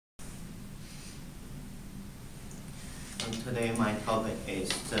Today my topic is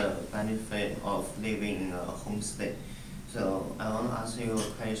the benefit of living in a homestay. So I want to ask you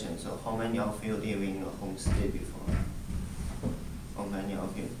a question. So how many of you live in a homestay before? How many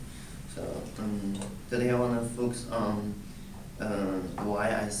of you? So today I want to focus on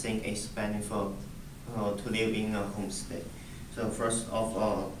why I think it's beneficial to live in a homestay. So first of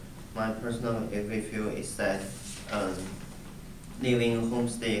all, my personal review is that living in a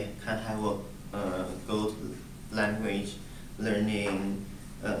homestay can have a good language learning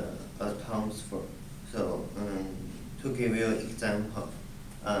atmosphere. So to give you an example,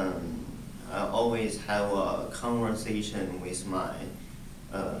 I always have a conversation with my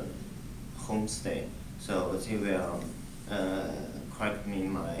homestay. So they will correct me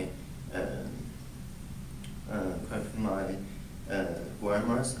my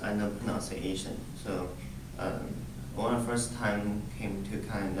grammars and pronunciation. So when I first time came to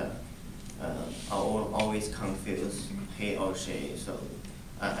Canada, I always confuse he or she. So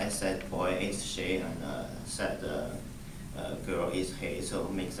I said boy is she, and said girl is he. So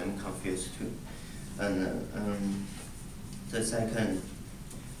makes them confused too. And the second,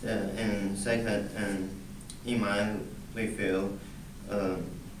 in my review,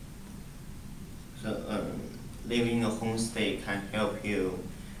 living in a homestay can help you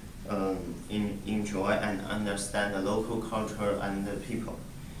enjoy and understand the local culture and the people.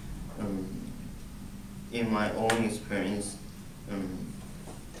 In my own experience,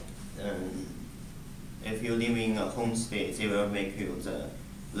 if you live in a homestay, they will make you the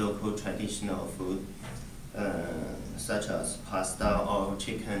local traditional food, such as pasta or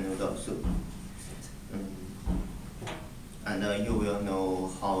chicken noodle soup. And you will know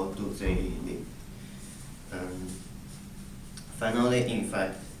how do they live. Finally, in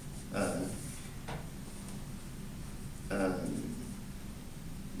fact,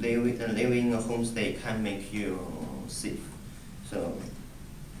 living in a homestay can make you safe. So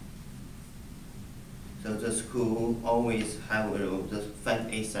the school always have a rule. The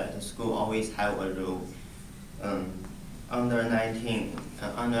fact is that the school always have a rule. Under 19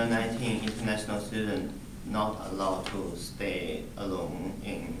 international students not allowed to stay alone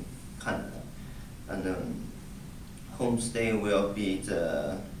in Canada, and homestay will be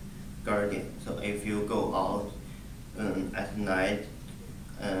the guardian. So if you go out at night,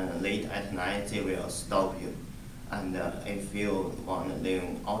 late at night, they will stop you. And if you want to live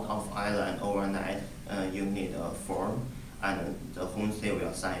out of island overnight, you need a form, and the homestay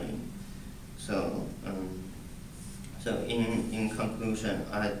will sign in. So, in conclusion,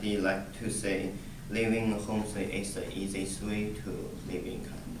 I'd like to say living in a homestay is the easiest way to live in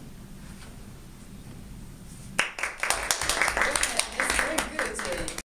Canada.